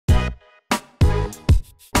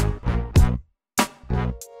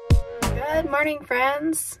Good morning,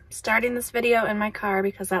 friends. Starting this video in my car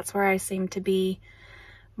because that's where I seem to be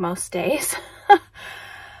most days.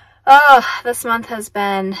 Oh, this month has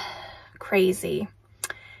been crazy.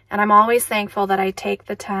 And I'm always thankful that I take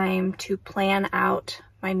the time to plan out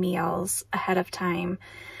my meals ahead of time,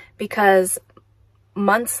 because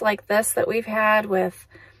months like this that we've had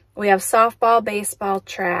we have softball, baseball,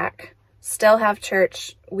 track, still have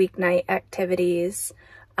church weeknight activities,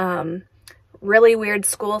 really weird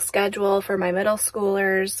school schedule for my middle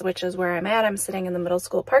schoolers, which is where I'm at. I'm sitting in the middle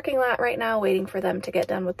school parking lot right now waiting for them to get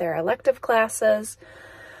done with their elective classes.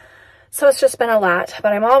 So it's just been a lot,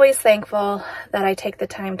 but I'm always thankful that I take the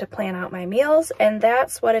time to plan out my meals, and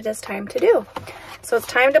that's what it is time to do. So it's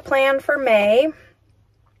time to plan for May.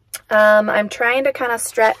 I'm trying to kind of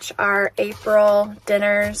stretch our April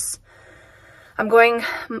dinners. I'm going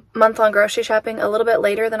month-long grocery shopping a little bit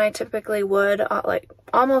later than I typically would, like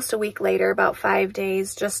almost a week later, about 5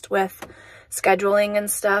 days, just with scheduling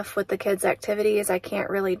and stuff with the kids' activities. I can't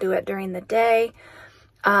really do it during the day.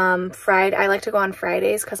 I like to go on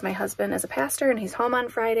Fridays because my husband is a pastor and he's home on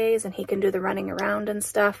Fridays and he can do the running around and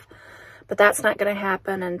stuff, but that's not going to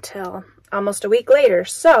happen until almost a week later.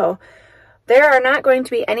 So there are not going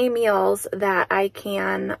to be any meals that I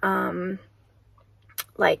can,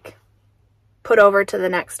 like put over to the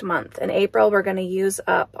next month. In April, we're going to use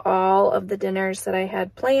up all of the dinners that I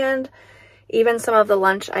had planned, even some of the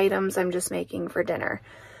lunch items I'm just making for dinner.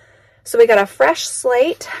 So we got a fresh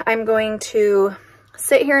slate. I'm going to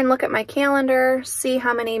sit here and look at my calendar, see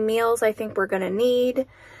how many meals I think we're going to need.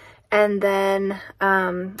 And then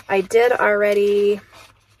I did already,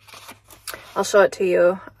 I'll show it to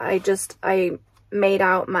you. I made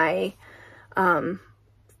out my,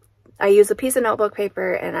 I use a piece of notebook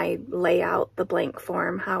paper and I lay out the blank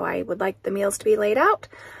form how I would like the meals to be laid out.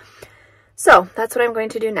 So that's what I'm going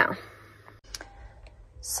to do now.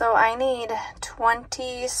 So I need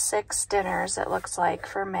 26 dinners, it looks like,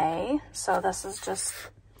 for May. So this is just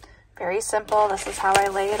very simple. This is how I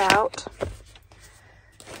lay it out.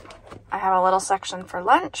 I have a little section for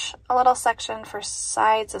lunch, a little section for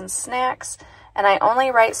sides and snacks, and I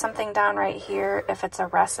only write something down right here if it's a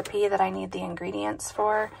recipe that I need the ingredients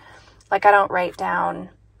for. Like, I don't write down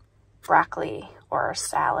broccoli or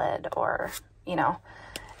salad or, you know,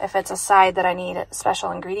 if it's a side that I need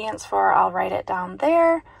special ingredients for, I'll write it down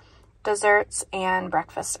there. Desserts and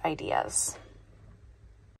breakfast ideas.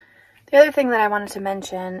 The other thing that I wanted to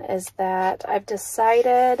mention is that I've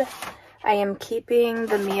decided I am keeping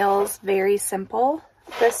the meals very simple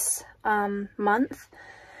this month,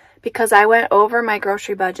 because I went over my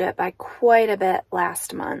grocery budget by quite a bit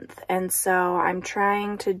last month. And so I'm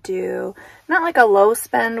trying to do not like a low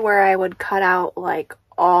spend where I would cut out like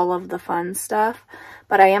all of the fun stuff,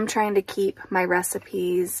 but I am trying to keep my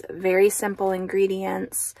recipes very simple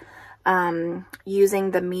ingredients,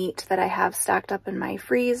 using the meat that I have stocked up in my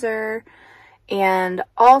freezer. And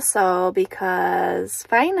also because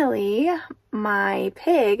finally my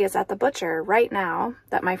pig is at the butcher right now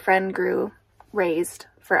that my friend raised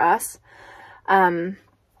for us.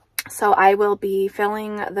 So I will be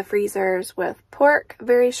filling the freezers with pork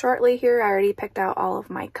very shortly here. I already picked out all of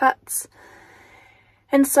my cuts.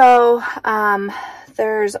 And so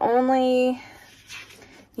there's only,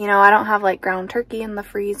 you know, I don't have like ground turkey in the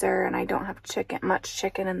freezer, and I don't have much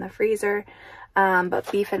chicken in the freezer.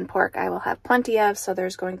 But beef and pork I will have plenty of, so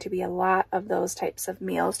there's going to be a lot of those types of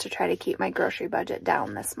meals to try to keep my grocery budget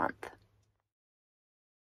down this month.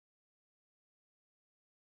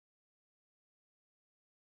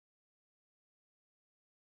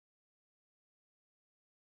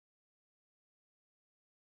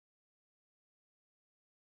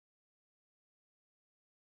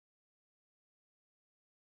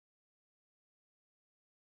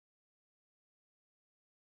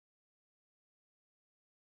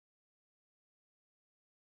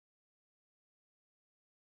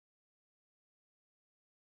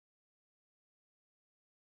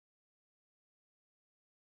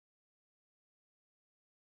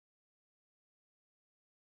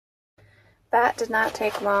 That did not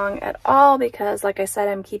take long at all because, like I said,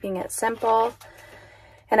 I'm keeping it simple.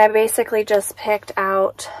 And I basically just picked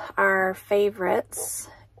out our favorites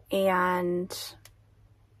and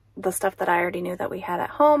the stuff that I already knew that we had at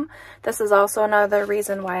home. This is also another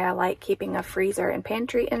reason why I like keeping a freezer and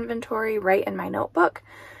pantry inventory right in my notebook,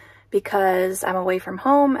 because I'm away from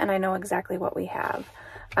home and I know exactly what we have.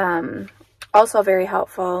 Also very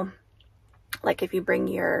helpful, like if you bring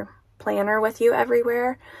your planner with you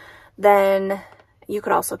everywhere, then you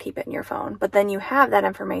could also keep it in your phone. But then you have that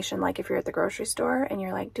information, like if you're at the grocery store and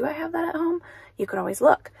you're like, do I have that at home? You could always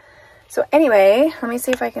look. So anyway, let me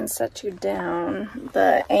see if I can set you down.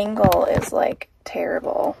 The angle is like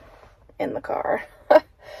terrible in the car.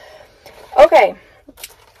 Okay,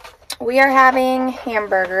 we are having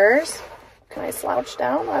hamburgers. Can I slouch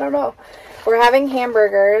down? I don't know. We're having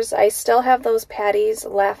hamburgers. I still have those patties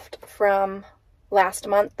left from last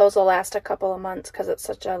month. Those will last a couple of months because it's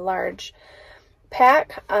such a large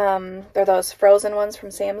pack. They're those frozen ones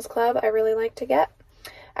from Sam's Club I really like to get.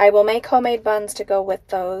 I will make homemade buns to go with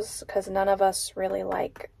those because none of us really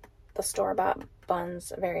like the store-bought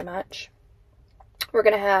buns very much. We're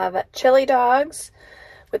going to have chili dogs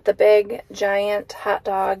with the big giant hot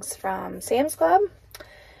dogs from Sam's Club.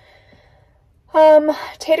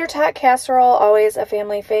 Tater tot casserole, always a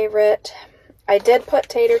family favorite. I did put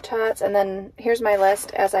tater tots, and then here's my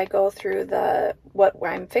list as I go through what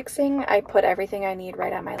I'm fixing. I put everything I need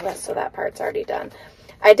right on my list, so that part's already done.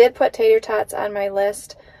 I did put tater tots on my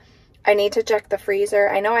list. I need to check the freezer.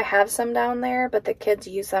 I know I have some down there, but the kids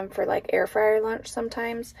use them for like air fryer lunch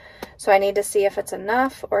sometimes. So I need to see if it's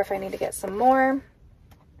enough or if I need to get some more.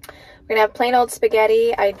 We're going to have plain old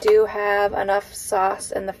spaghetti. I do have enough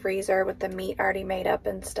sauce in the freezer with the meat already made up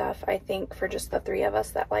and stuff, I think, for just the 3 of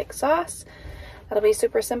us that like sauce. That'll be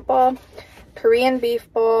super simple. Korean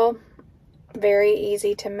beef bowl. Very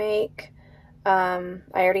easy to make. I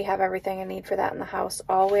already have everything I need for that in the house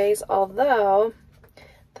always. Although,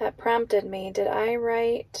 that prompted me. Did I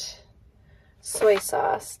write soy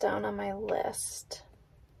sauce down on my list?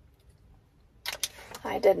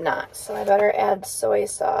 I did not, so I better add soy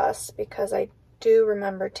sauce because I do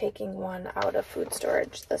remember taking one out of food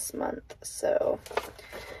storage this month. So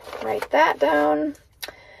write that down.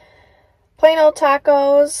 Plain old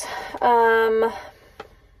tacos.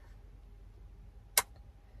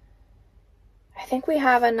 I think we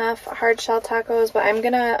have enough hard shell tacos, but I'm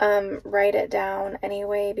gonna write it down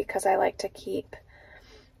anyway because I like to keep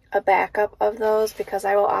a backup of those because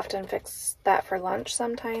I will often fix that for lunch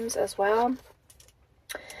sometimes as well.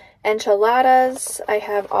 Enchiladas, I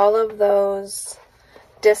have all of those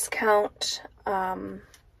discount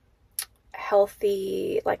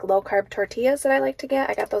healthy, like low-carb tortillas that I like to get.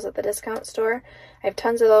 I got those at the discount store. I have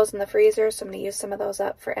tons of those in the freezer, so I'm going to use some of those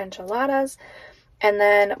up for enchiladas. And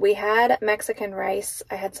then we had Mexican rice.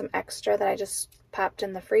 I had some extra that I just popped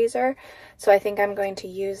in the freezer, so I think I'm going to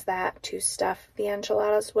use that to stuff the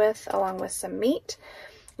enchiladas with, along with some meat.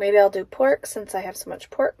 Maybe I'll do pork since I have so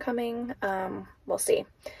much pork coming. We'll see.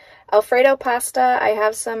 Alfredo pasta, I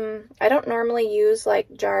have some, I don't normally use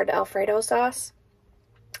like jarred Alfredo sauce,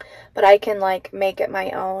 but I can like make it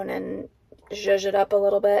my own and zhuzh it up a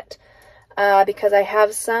little bit because I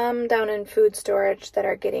have some down in food storage that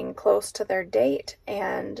are getting close to their date,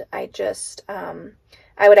 and I just,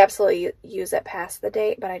 I would absolutely use it past the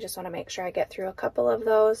date, but I just want to make sure I get through a couple of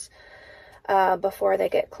those before they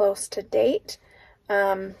get close to date.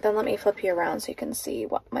 Then let me flip you around so you can see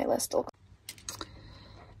what my list will.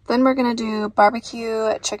 Then we're going to do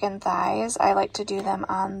barbecue chicken thighs. I like to do them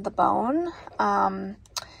on the bone.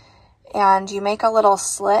 And you make a little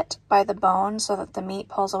slit by the bone so that the meat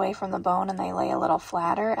pulls away from the bone and they lay a little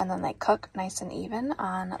flatter, and then they cook nice and even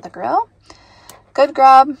on the grill. Good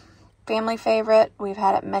grub, family favorite. We've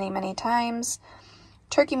had it many, many times.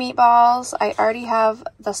 Turkey meatballs. I already have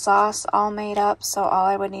the sauce all made up, so all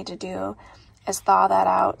I would need to do is thaw that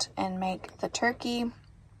out and make the turkey,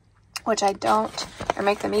 which I don't, or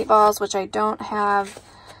make the meatballs, which I don't have,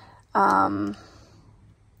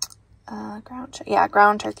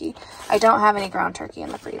 ground turkey. I don't have any ground turkey in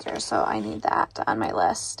the freezer, so I need that on my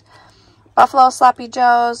list. Buffalo Sloppy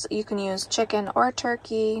Joes, you can use chicken or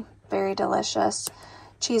turkey, very delicious.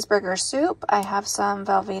 Cheeseburger soup, I have some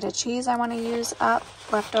Velveeta cheese I want to use up,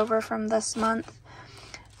 left over from this month.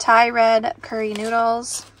 Thai red curry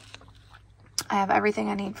noodles, I have everything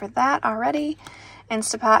I need for that already.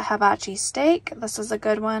 Instapot hibachi steak. This is a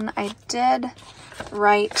good one. I did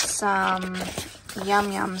write some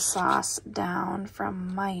yum yum sauce down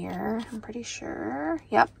from Meijer, I'm pretty sure.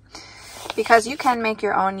 Yep. Because you can make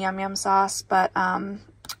your own yum yum sauce, but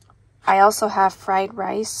I also have fried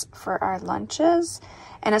rice for our lunches.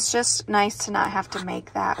 And it's just nice to not have to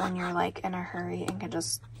make that when you're like in a hurry and can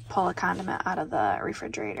just pull a condiment out of the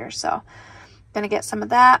refrigerator. So I'm going to get some of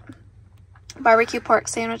that. Barbecue pork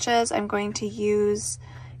sandwiches. I'm going to use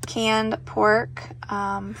canned pork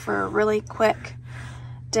for a really quick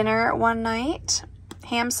dinner one night.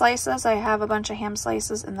 Ham slices. I have a bunch of ham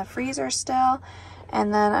slices in the freezer still.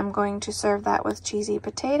 And then I'm going to serve that with cheesy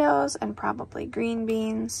potatoes and probably green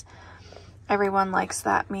beans. Everyone likes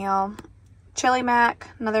that meal. Chili mac,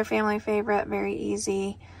 another family favorite, very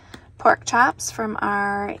easy. Pork chops from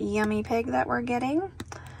our yummy pig that we're getting.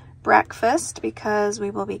 breakfast because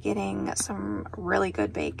we will be getting some really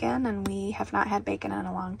good bacon, and we have not had bacon in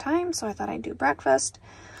a long time, so I thought I'd do breakfast.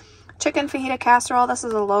 Chicken fajita casserole. This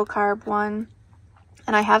is a low carb one,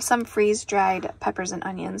 and I have some freeze-dried peppers and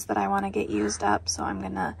onions that I want to get used up, so I'm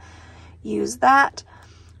gonna use that.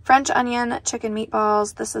 French onion chicken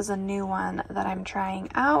meatballs. This is a new one that I'm trying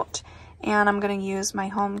out, and I'm going to use my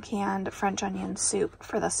home canned French onion soup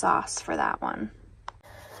for the sauce for that one.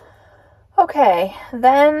 Okay,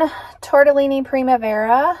 then tortellini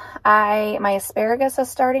primavera. My asparagus is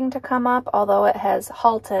starting to come up, although it has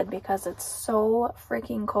halted because it's so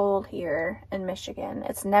freaking cold here in Michigan.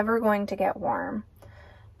 It's never going to get warm.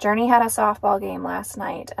 Journey had a softball game last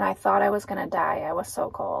night, and I thought I was going to die. I was so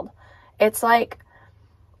cold. It's like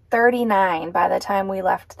 39 by the time we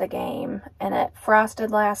left the game, and it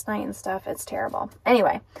frosted last night and stuff. It's terrible.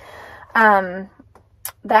 Anyway,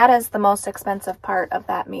 that is the most expensive part of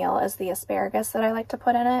that meal, is the asparagus that I like to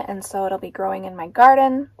put in it, and so it'll be growing in my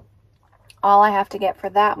garden. All I have to get for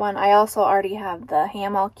that one, I also already have the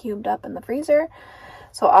ham all cubed up in the freezer,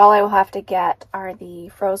 so all I will have to get are the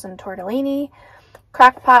frozen tortellini.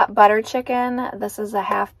 Crock-pot butter chicken. This is a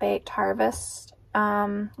half-baked Harvest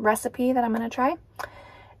recipe that I'm going to try.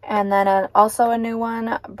 And then also a new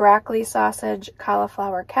one, broccoli sausage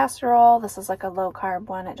cauliflower casserole. This is like a low-carb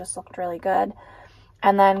one. It just looked really good.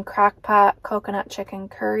 And then crock-pot coconut chicken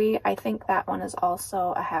curry. I think that one is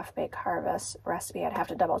also a half-baked Harvest recipe. I'd have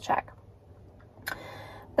to double-check.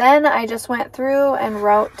 Then I just went through and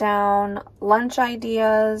wrote down lunch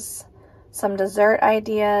ideas, some dessert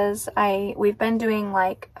ideas. We've been doing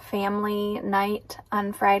like family night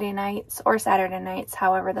on Friday nights or Saturday nights,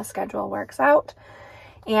 however the schedule works out.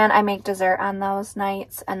 And I make dessert on those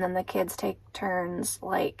nights, and then the kids take turns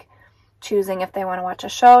like choosing if they want to watch a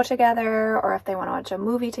show together, or if they want to watch a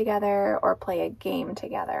movie together, or play a game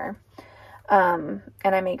together. And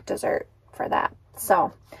I make dessert for that.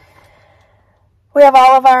 So we have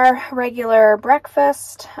all of our regular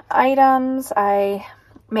breakfast items. I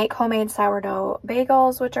make homemade sourdough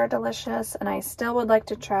bagels, which are delicious, and I still would like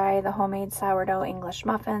to try the homemade sourdough English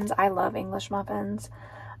muffins. I love English muffins.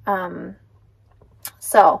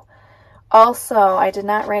 So also, I did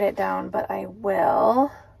not write it down, but I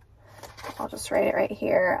will. I'll just write it right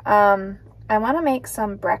here. I want to make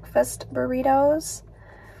some breakfast burritos.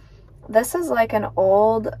 This is like an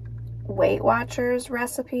old Weight Watchers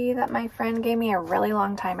recipe that my friend gave me a really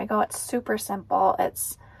long time ago. It's super simple.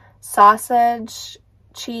 It's sausage,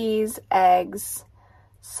 cheese, eggs,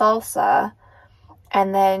 salsa,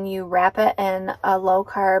 and then you wrap it in a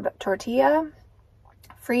low-carb tortilla,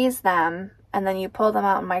 freeze them, and then you pull them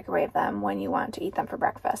out and microwave them when you want to eat them for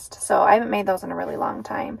breakfast. So I haven't made those in a really long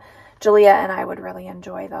time. Julia and I would really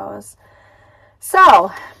enjoy those.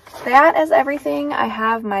 So that is everything. I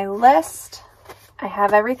have my list. I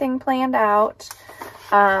have everything planned out.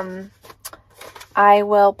 I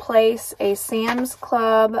will place a Sam's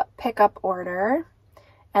Club pickup order,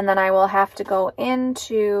 and then I will have to go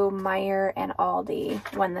into Meijer and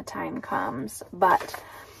Aldi when the time comes. But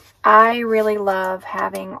I really love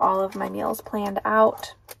having all of my meals planned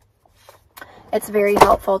out. It's very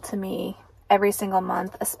helpful to me every single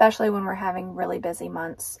month, especially when we're having really busy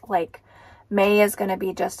months. Like May is going to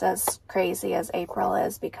be just as crazy as April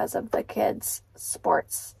is because of the kids'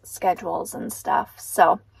 sports schedules and stuff.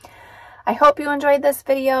 So I hope you enjoyed this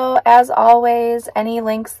video. As always, any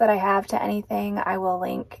links that I have to anything, I will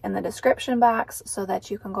link in the description box so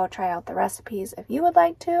that you can go try out the recipes if you would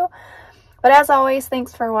like to. But as always,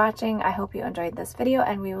 thanks for watching. I hope you enjoyed this video,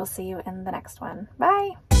 and we will see you in the next one.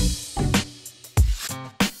 Bye!